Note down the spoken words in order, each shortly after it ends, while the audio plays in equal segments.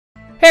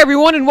Hey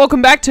everyone, and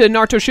welcome back to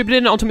Naruto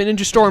Shippuden Ultimate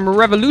Ninja Storm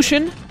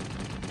Revolution.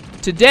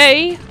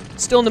 Today,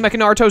 still in the Mecha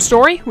Naruto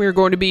story, we are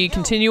going to be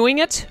continuing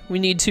it. We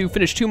need to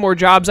finish 2 more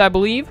jobs, I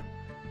believe.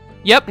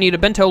 Yep, need a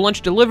bento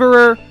lunch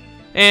deliverer,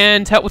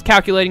 and help with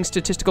calculating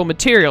statistical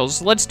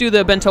materials. Let's do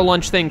the bento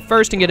lunch thing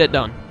first and get it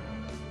done.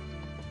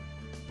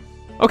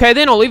 Okay,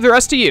 then I'll leave the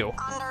rest to you.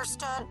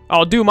 Understood.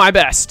 I'll do my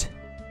best.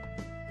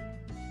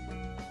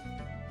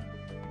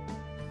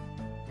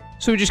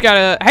 So we just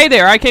gotta... Hey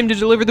there, I came to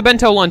deliver the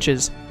bento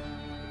lunches.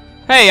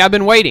 Hey, I've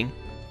been waiting.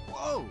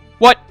 Whoa.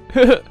 What?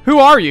 Who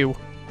are you?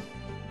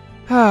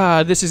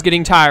 Ah, this is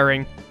getting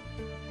tiring.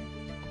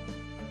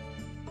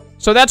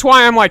 So that's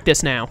why I'm like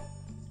this now.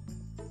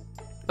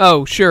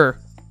 Oh, sure.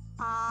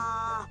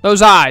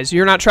 Those eyes,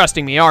 you're not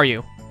trusting me, are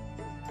you?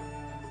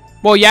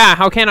 Well, yeah,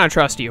 how can I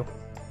trust you?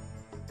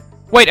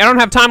 Wait, I don't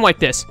have time like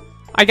this.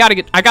 I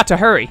got to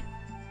hurry.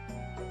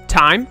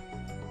 Time?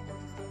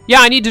 Yeah,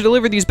 I need to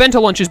deliver these bento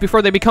lunches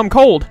before they become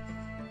cold.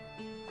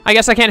 I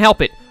guess I can't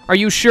help it. Are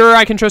you sure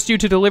I can trust you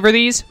to deliver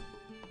these?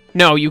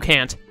 No, you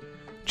can't.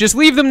 Just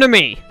leave them to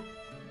me.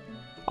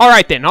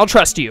 Alright then, I'll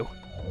trust you.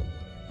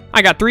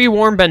 I got 3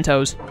 warm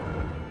bentos.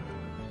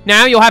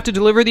 Now you'll have to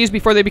deliver these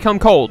before they become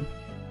cold.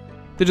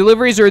 The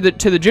deliveries are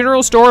to the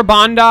General Store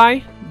Bondi,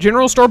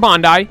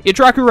 Ichiraku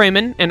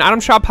Ramen, and Item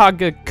Shop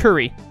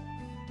Hagakuri.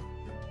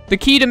 The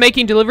key to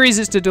making deliveries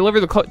is to deliver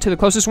to the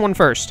closest one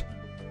first.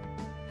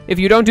 If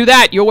you don't do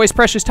that, you'll waste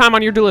precious time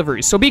on your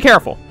deliveries, so be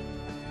careful.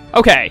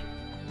 Okay.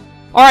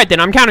 Alright then,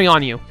 I'm counting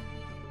on you.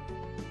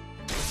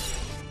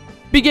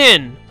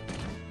 Begin!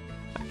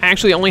 I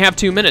actually only have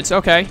 2 minutes,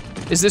 okay.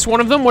 Is this one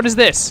of them? What is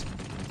this?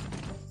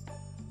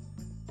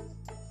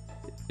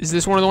 Is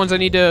this one of the ones I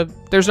need to...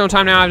 There's no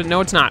time now.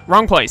 No, it's not.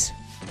 Wrong place.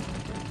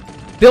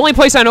 The only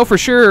place I know for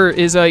sure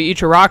is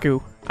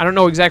Ichiraku. I don't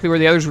know exactly where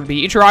the others would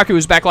be. Ichiraku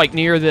is back, like,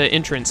 near the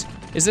entrance.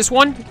 Is this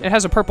one? It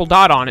has a purple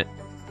dot on it.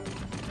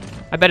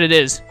 I bet it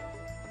is.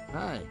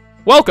 Hi.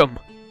 Welcome!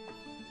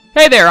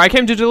 Hey there, I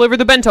came to deliver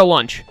the bento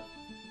lunch.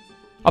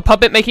 A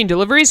puppet making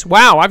deliveries?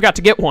 Wow, I've got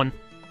to get one.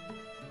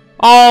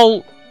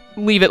 I'll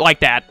leave it like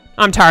that.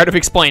 I'm tired of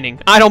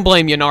explaining. I don't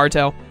blame you,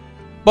 Naruto.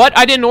 But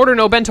I didn't order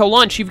no bento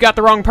lunch. You've got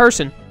the wrong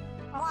person.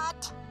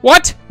 What?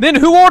 What? Then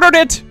who ordered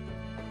it?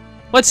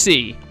 Let's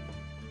see.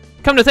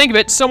 Come to think of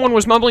it, someone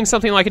was mumbling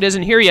something like it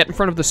isn't here yet in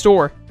front of the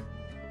store.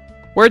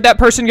 Where'd that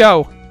person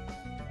go?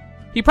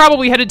 He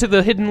probably headed to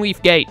the Hidden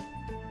Leaf Gate.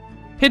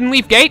 Hidden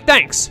Leaf Gate?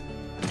 Thanks.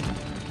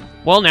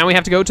 Well, now we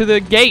have to go to the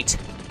gate.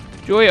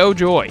 Joy, oh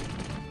joy.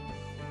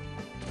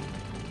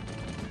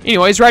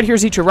 Anyways, right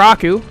here's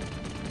Ichiraku.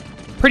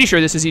 Pretty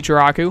sure this is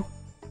Ichiraku.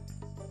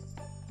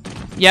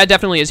 Yeah, it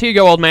definitely is. Here you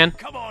go, old man.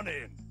 Come on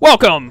in.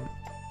 Welcome!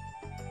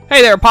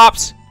 Hey there,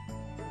 Pops.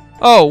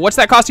 Oh, what's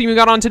that costume you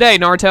got on today,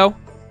 Naruto?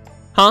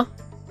 Huh?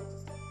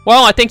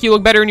 Well, I think you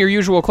look better in your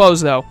usual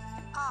clothes, though.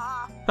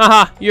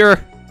 Haha,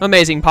 you're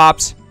amazing,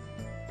 Pops.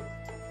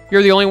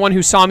 You're the only one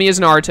who saw me as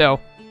Naruto.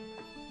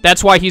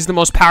 That's why he's the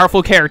most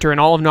powerful character in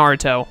all of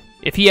Naruto.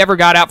 If he ever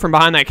got out from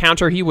behind that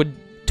counter, he would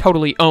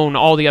totally own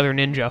all the other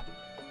ninja.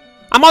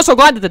 I'm also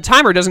glad that the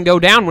timer doesn't go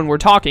down when we're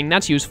talking.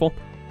 That's useful.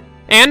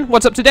 And,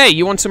 what's up today?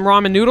 You want some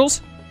ramen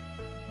noodles?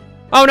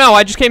 Oh no,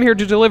 I just came here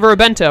to deliver a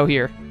bento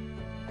here.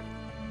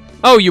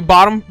 Oh, you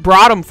brought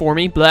them for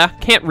me. Blah.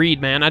 Can't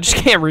read, man. I just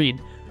can't read.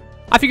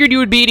 I figured you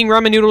would be eating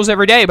ramen noodles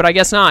every day, but I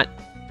guess not.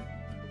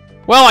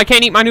 Well, I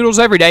can't eat my noodles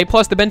every day,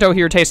 plus the bento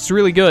here tastes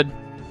really good.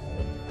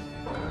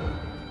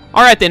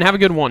 Alright then, have a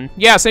good one.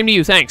 Yeah, same to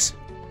you, thanks.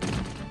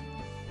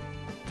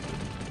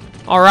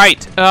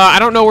 Alright, I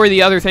don't know where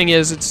the other thing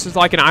is. It's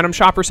like an item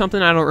shop or something?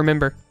 I don't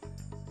remember.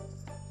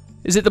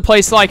 Is it the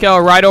place like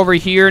right over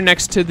here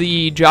next to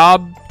the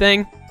job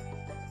thing?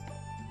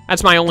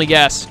 That's my only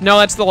guess. No,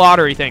 that's the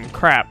lottery thing.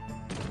 Crap.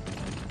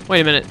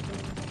 Wait a minute.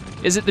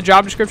 Is it the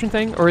job description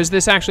thing? Or is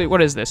this actually...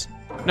 What is this?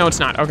 No, it's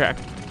not. Okay.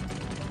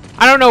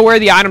 I don't know where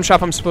the item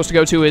shop I'm supposed to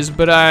go to is,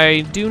 but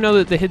I do know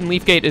that the Hidden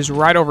Leaf Gate is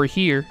right over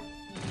here.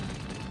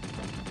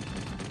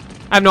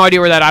 I have no idea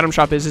where that item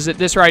shop is. Is it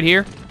this right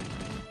here?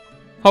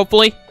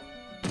 Hopefully.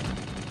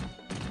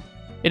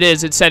 It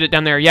is. It said it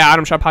down there. Yeah,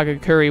 item shop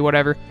Hagakuri,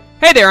 whatever.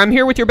 Hey there, I'm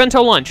here with your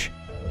bento lunch.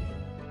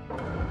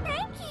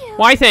 Thank you.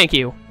 Why thank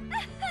you?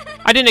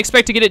 I didn't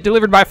expect to get it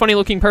delivered by a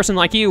funny-looking person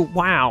like you.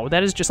 Wow,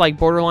 that is just like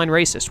borderline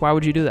racist. Why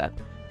would you do that?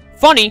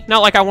 Funny,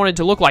 not like I wanted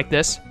to look like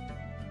this.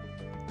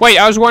 Wait,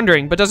 I was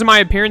wondering, but doesn't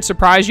my appearance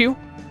surprise you?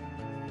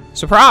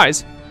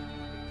 Surprise?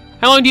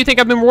 How long do you think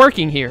I've been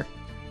working here?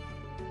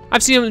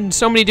 I've seen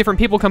so many different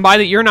people come by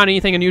that you're not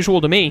anything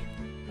unusual to me.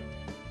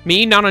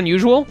 Me? Not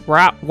unusual?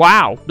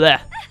 Wow. Bleh.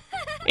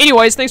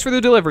 Anyways, thanks for the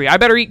delivery. I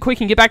better eat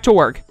quick and get back to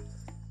work.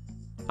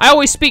 I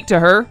always speak to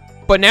her,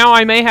 but now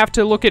I may have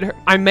to look at her.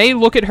 I may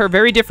look at her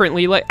very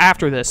differently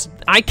after this.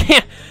 I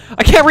can't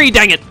read,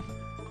 dang it.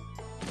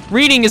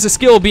 Reading is a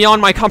skill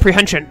beyond my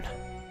comprehension.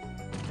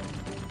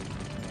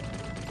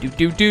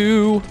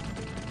 Do.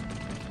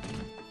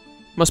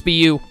 Must be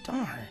you.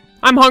 Darn.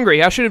 I'm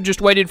hungry. I should have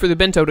just waited for the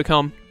bento to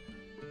come.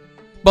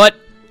 But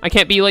I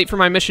can't be late for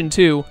my mission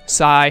too.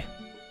 Sigh.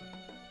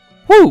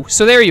 Whew,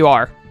 so there you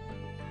are.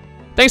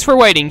 Thanks for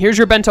waiting. Here's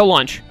your bento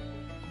lunch.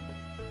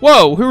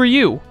 Whoa, who are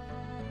you?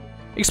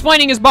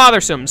 Explaining is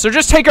bothersome, so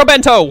just take your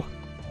bento!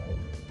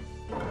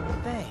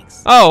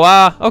 Thanks.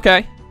 Oh,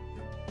 okay.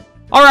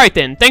 Alright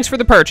then, thanks for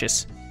the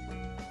purchase.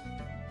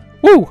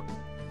 Woo!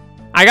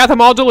 I got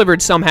them all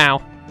delivered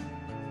somehow.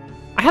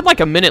 I had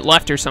like a minute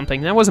left or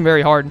something. That wasn't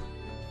very hard.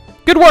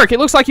 Good work, it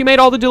looks like you made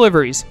all the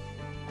deliveries.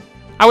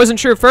 I wasn't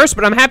sure at first,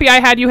 but I'm happy I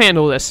had you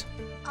handle this.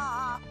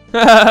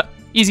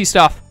 Easy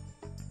stuff.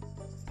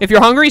 If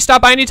you're hungry,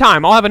 stop by any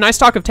time. I'll have a nice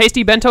stock of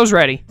tasty bentos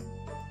ready.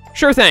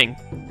 Sure thing.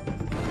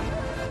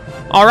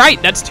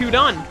 Alright, that's 2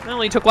 done. That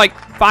only took like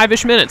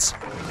 5-ish minutes.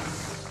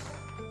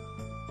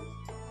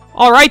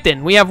 Alright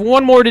then, we have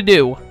one more to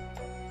do.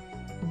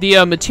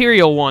 The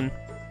material one.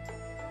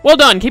 Well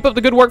done, keep up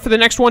the good work for the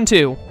next one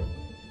too.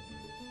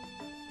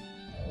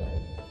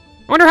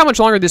 I wonder how much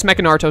longer this Mecha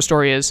Naruto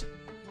story is.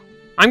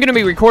 I'm gonna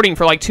be recording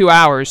for like 2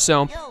 hours,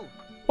 so...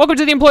 Welcome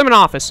to the employment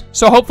office.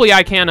 So hopefully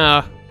I can,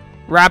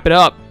 wrap it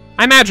up.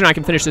 I imagine I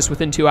can finish this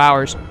within 2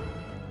 hours.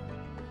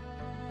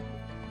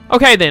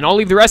 Okay then, I'll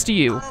leave the rest to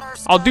you.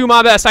 I'll do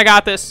my best, I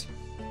got this.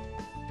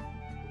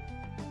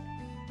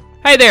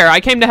 Hey there, I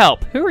came to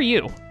help. Who are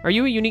you? Are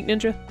you a unique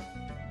ninja?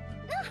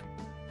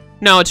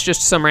 No, it's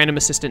just some random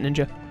assistant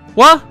ninja.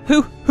 What?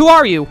 Who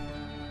are you?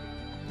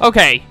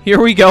 Okay,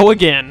 here we go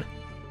again.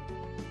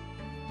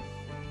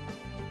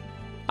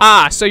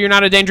 Ah, so you're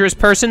not a dangerous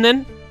person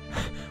then?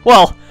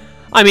 Well,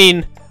 I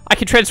mean, I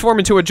could transform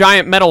into a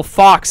giant metal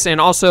fox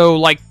and also,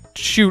 like,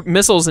 shoot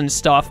missiles and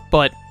stuff,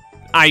 but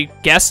I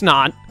guess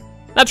not.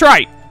 That's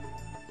right.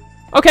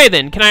 Okay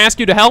then, can I ask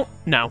you to help?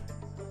 No.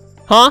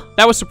 Huh?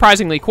 That was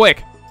surprisingly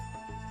quick.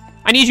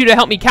 I need you to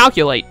help me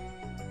calculate.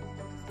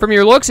 From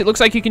your looks, it looks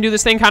like you can do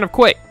this thing kind of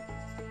quick.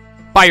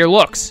 By your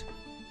looks.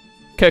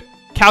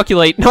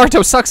 Calculate?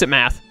 Naruto sucks at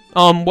math.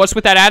 What's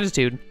with that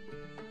attitude?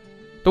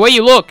 The way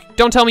you look,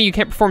 don't tell me you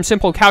can't perform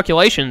simple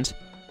calculations.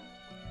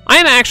 I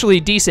am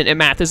actually decent at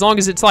math, as long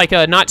as it's like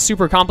not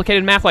super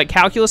complicated math like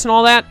calculus and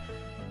all that.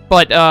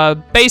 But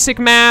basic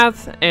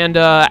math and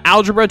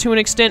algebra to an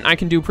extent, I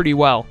can do pretty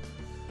well.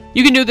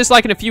 You can do this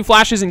like in a few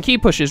flashes and key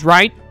pushes,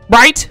 right?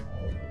 Right?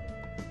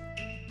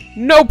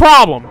 No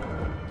problem.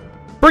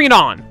 Bring it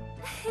on.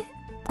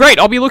 Great,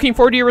 I'll be looking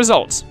forward to your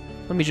results.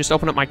 Let me just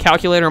open up my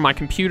calculator on my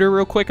computer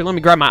real quick, or let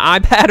me grab my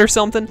iPad or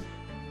something.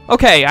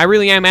 Okay, I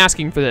really am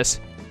asking for this.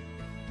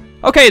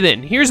 Okay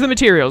then, here's the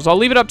materials. I'll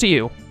leave it up to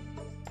you.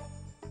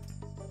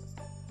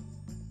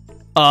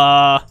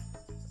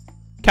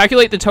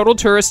 Calculate the total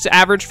tourists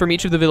average from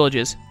each of the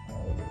villages.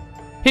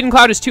 Hidden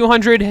cloud is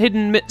 200,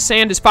 hidden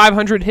sand is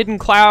 500, hidden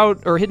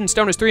cloud, or hidden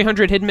stone is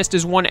 300, hidden mist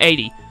is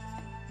 180.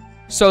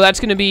 So that's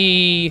gonna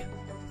be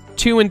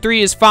 2 and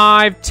 3 is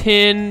 5,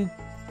 10,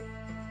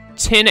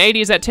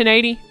 1080, is that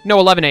 1080? No,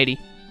 1180.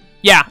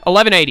 Yeah,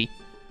 1180.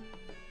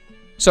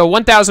 So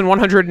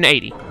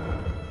 1,180.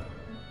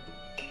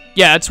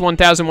 Yeah, that's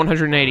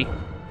 1,180.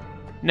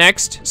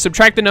 Next,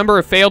 subtract the number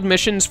of failed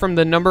missions from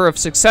the number of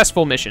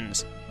successful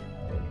missions.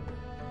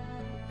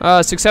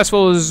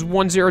 Successful is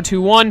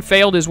 1021,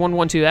 failed is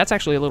 112. That's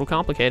actually a little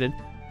complicated.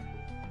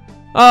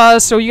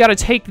 So you gotta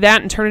take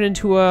that and turn it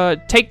into a...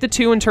 Take the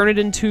 2 and turn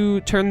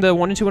the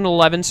 1 into an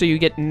 11, so you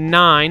get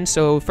 9.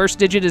 So first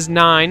digit is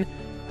 9.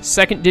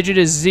 Second digit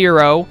is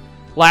 0.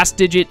 Last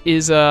digit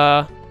is,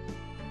 9?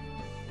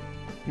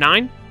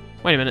 Wait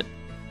a minute.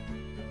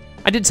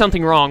 I did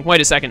something wrong. Wait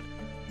a second.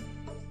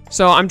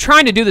 So I'm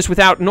trying to do this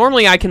without...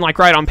 Normally I can, like,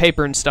 write on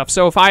paper and stuff.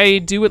 So if I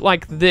do it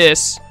like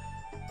this,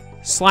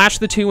 slash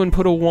the 2 and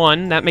put a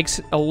 1, that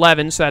makes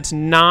 11. So that's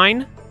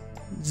 9,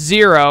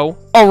 0.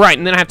 Oh, right,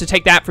 and then I have to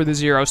take that for the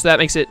 0. So that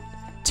makes it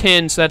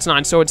 10, so that's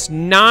 9. So it's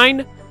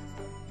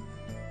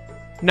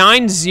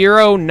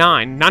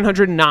 909.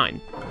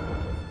 909.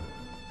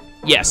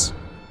 Yes.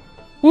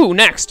 Ooh,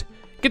 next.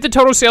 Get the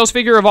total sales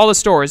figure of all the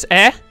stores.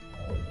 Eh?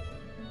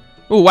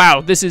 Ooh,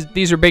 wow,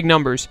 these are big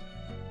numbers.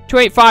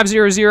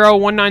 28500,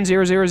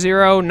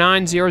 19000,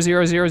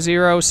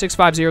 90000,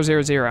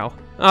 65000.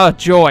 Oh,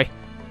 joy.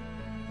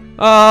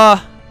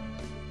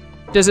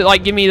 Does it,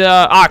 like, give me the...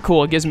 Ah,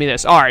 cool, it gives me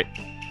this. Alright.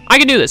 I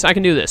can do this, I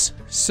can do this.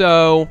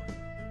 So,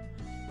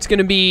 it's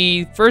gonna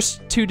be...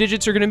 First 2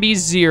 digits are gonna be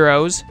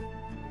zeros.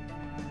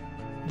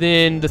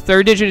 Then the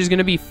third digit is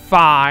gonna be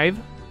 5.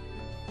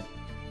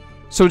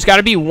 So it's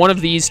gotta be one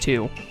of these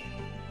two.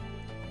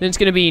 Then it's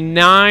gonna be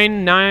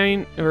 9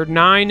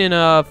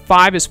 and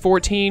 5 is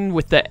 14,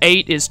 with the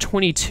 8 is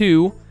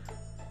 22.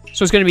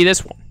 So it's gonna be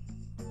this one,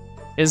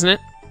 isn't it?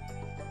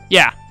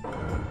 Yeah.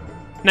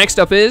 Next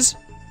up is...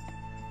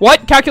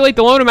 What? Calculate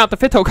the loan amount the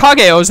 5th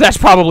Hokage owes. That's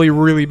probably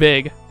really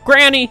big.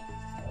 Granny!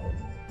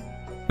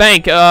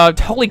 Bank,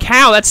 holy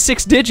cow, that's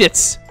 6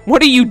 digits.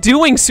 What are you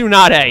doing,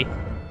 Tsunade?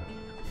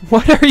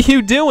 What are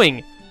you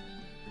doing?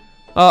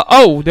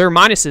 Oh, there are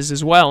minuses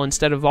as well,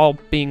 instead of all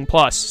being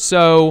plus.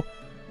 So,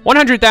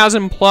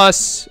 100,000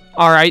 plus,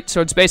 alright,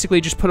 so it's basically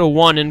just put a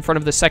 1 in front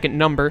of the second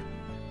number.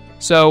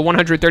 So,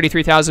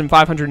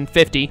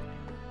 133,550.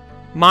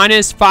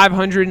 Minus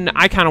 500,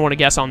 I kind of want to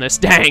guess on this.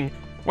 Dang.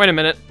 Wait a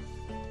minute.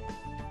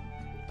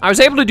 I was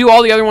able to do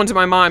all the other ones in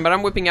my mind, but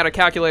I'm whipping out a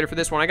calculator for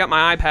this one. I got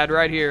my iPad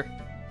right here.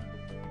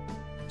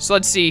 So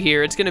let's see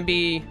here. It's going to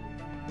be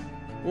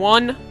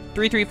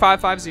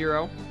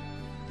 1,33550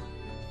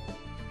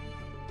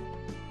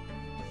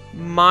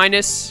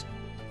 minus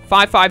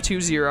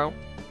 5520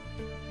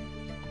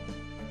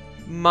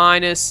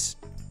 minus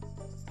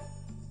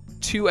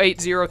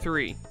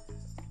 2803.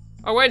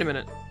 Oh, wait a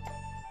minute.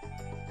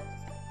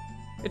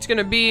 It's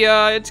gonna be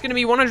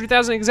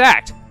 100,000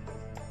 exact.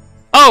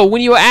 Oh,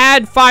 when you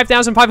add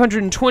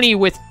 5,520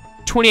 with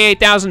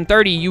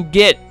 28,030, you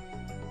get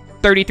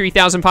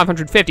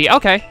 33,550.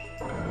 Okay.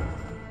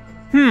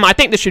 I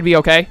think this should be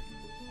okay.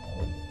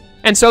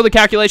 And so the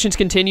calculations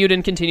continued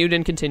and continued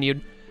and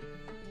continued.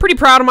 Pretty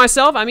proud of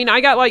myself. I mean,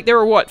 I got like, there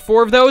were what,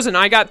 4 of those, and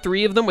I got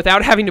 3 of them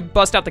without having to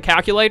bust out the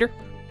calculator.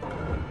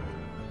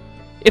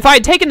 If I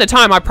had taken the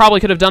time, I probably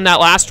could have done that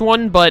last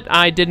one, but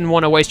I didn't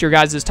want to waste your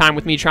guys' time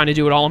with me trying to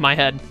do it all in my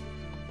head.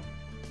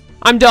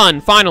 I'm done,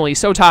 finally,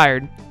 so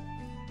tired.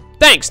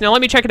 Thanks, now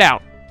let me check it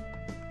out.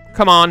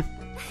 Come on.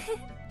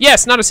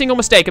 Yes, not a single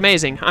mistake,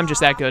 amazing. I'm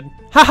just that good.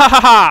 Ha ha ha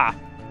ha!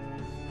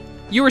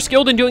 You were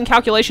skilled in doing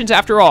calculations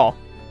after all.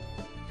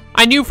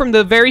 I knew from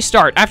the very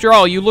start. After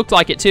all, you looked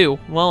like it too.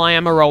 Well, I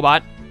am a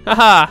robot.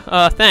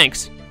 Haha,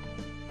 thanks.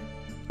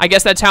 I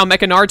guess that's how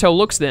Mecha Naruto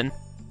looks then.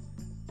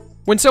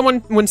 When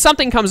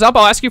something comes up,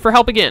 I'll ask you for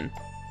help again.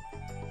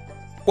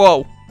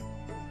 Whoa.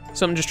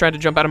 Something just tried to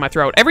jump out of my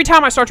throat. Every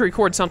time I start to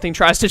record, something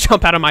tries to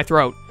jump out of my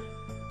throat.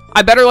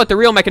 I better let the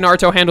real Mecha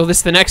Naruto handle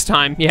this the next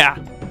time. Yeah,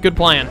 good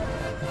plan.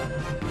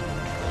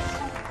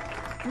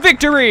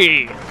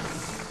 Victory!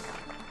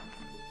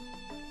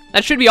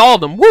 That should be all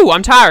of them. Woo,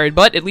 I'm tired,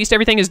 but at least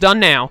everything is done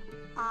now.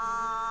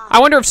 I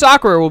wonder if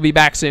Sakura will be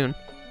back soon.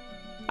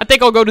 I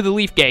think I'll go to the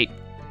Leaf Gate.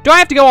 Do I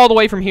have to go all the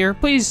way from here?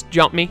 Please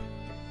jump me.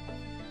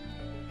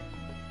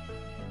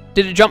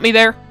 Did it jump me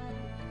there?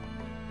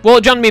 Well,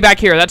 it jumped me back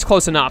here. That's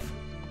close enough.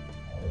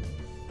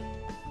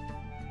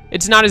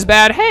 It's not as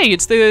bad. Hey,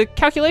 it's the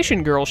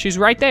calculation girl. She's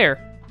right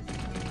there.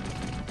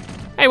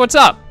 Hey, what's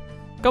up?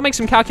 Go make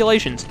some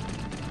calculations.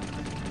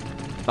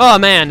 Oh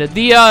man, if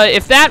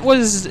that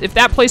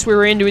place we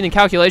were in doing the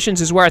calculations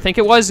is where I think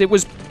it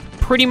was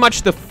pretty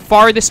much the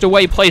farthest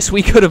away place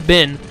we could have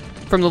been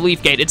from the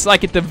Leaf Gate. It's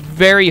like at the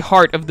very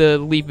heart of the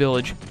Leaf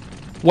Village.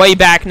 Way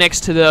back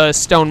next to the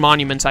stone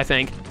monuments, I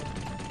think.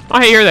 Oh,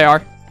 hey, here they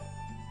are.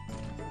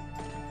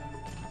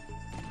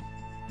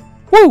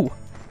 Woo!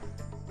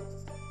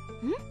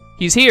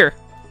 He's here.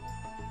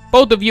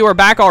 Both of you are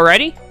back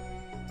already?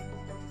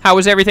 How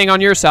was everything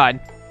on your side?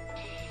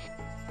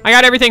 I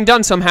got everything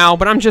done somehow,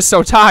 but I'm just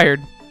so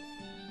tired.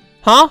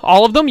 Huh?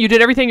 All of them? You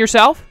did everything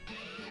yourself?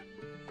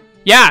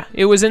 Yeah,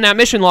 it was in that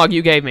mission log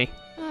you gave me.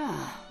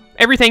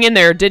 Everything in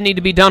there did need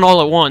to be done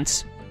all at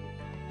once.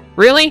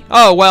 Really?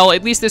 Oh, well,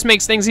 at least this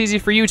makes things easy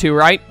for you two,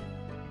 right?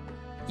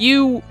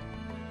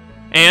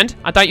 And?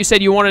 I thought you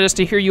said you wanted us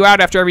to hear you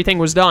out after everything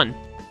was done.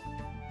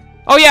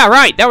 Oh yeah,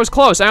 right, that was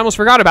close. I almost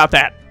forgot about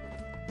that.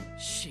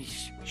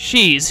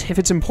 Sheesh, if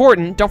it's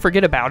important, don't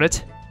forget about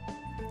it.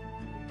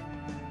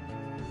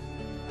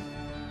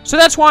 So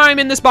that's why I'm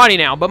in this body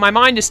now, but my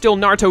mind is still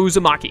Naruto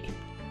Uzumaki.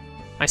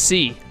 I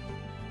see.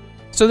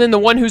 So then the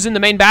one who's in the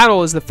main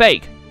battle is the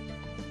fake.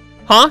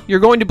 Huh? You're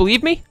going to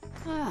believe me?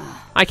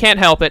 I can't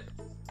help it.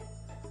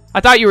 I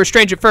thought you were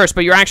strange at first,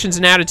 but your actions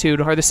and attitude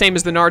are the same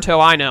as the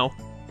Naruto I know.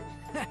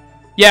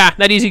 Yeah,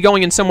 that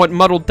easygoing and somewhat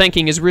muddled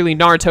thinking is really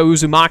Naruto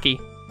Uzumaki.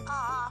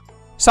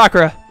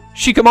 Sakura,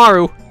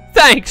 Shikamaru,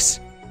 thanks!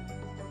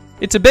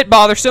 It's a bit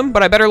bothersome,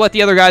 but I better let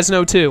the other guys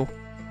know too.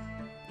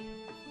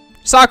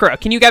 Sakura,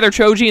 can you gather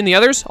Choji and the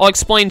others? I'll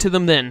explain to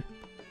them then.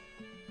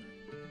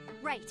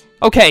 Right.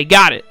 Okay,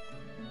 got it.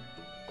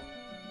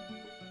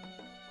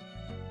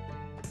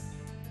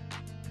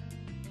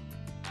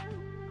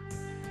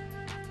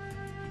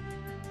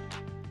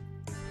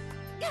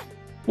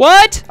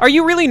 What? Are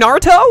you really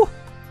Naruto?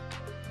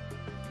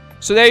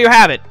 So there you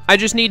have it. I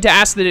just need to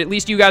ask that at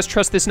least you guys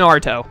trust this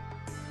Naruto.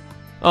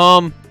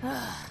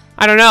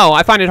 I don't know.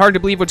 I find it hard to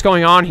believe what's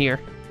going on here.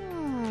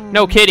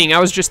 No kidding. I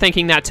was just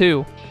thinking that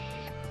too.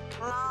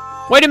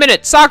 Wait a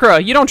minute. Sakura,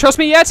 you don't trust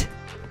me yet?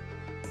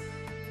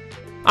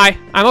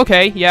 I'm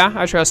okay. Yeah,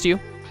 I trust you.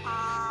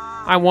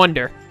 I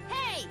wonder.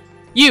 Hey!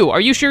 You,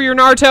 are you sure you're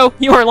Naruto?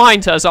 You aren't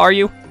lying to us, are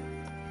you?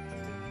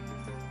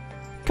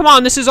 Come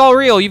on, this is all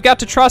real. You've got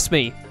to trust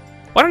me.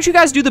 Why don't you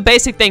guys do the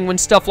basic thing when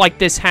stuff like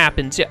this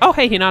happens? Yeah. Oh,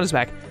 hey, Hinata's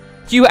back.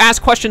 You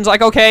ask questions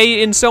like,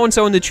 okay, in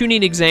so-and-so in the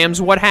Chunin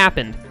exams, what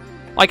happened?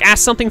 Like,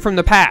 ask something from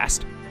the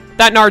past.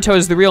 That Naruto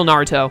is the real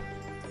Naruto.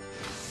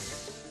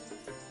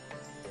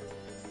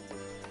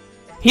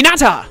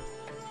 Hinata!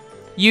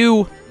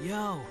 You...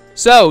 Yo.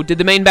 So, did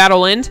the main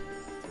battle end?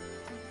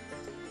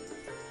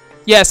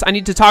 Yes, I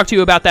need to talk to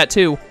you about that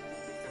too.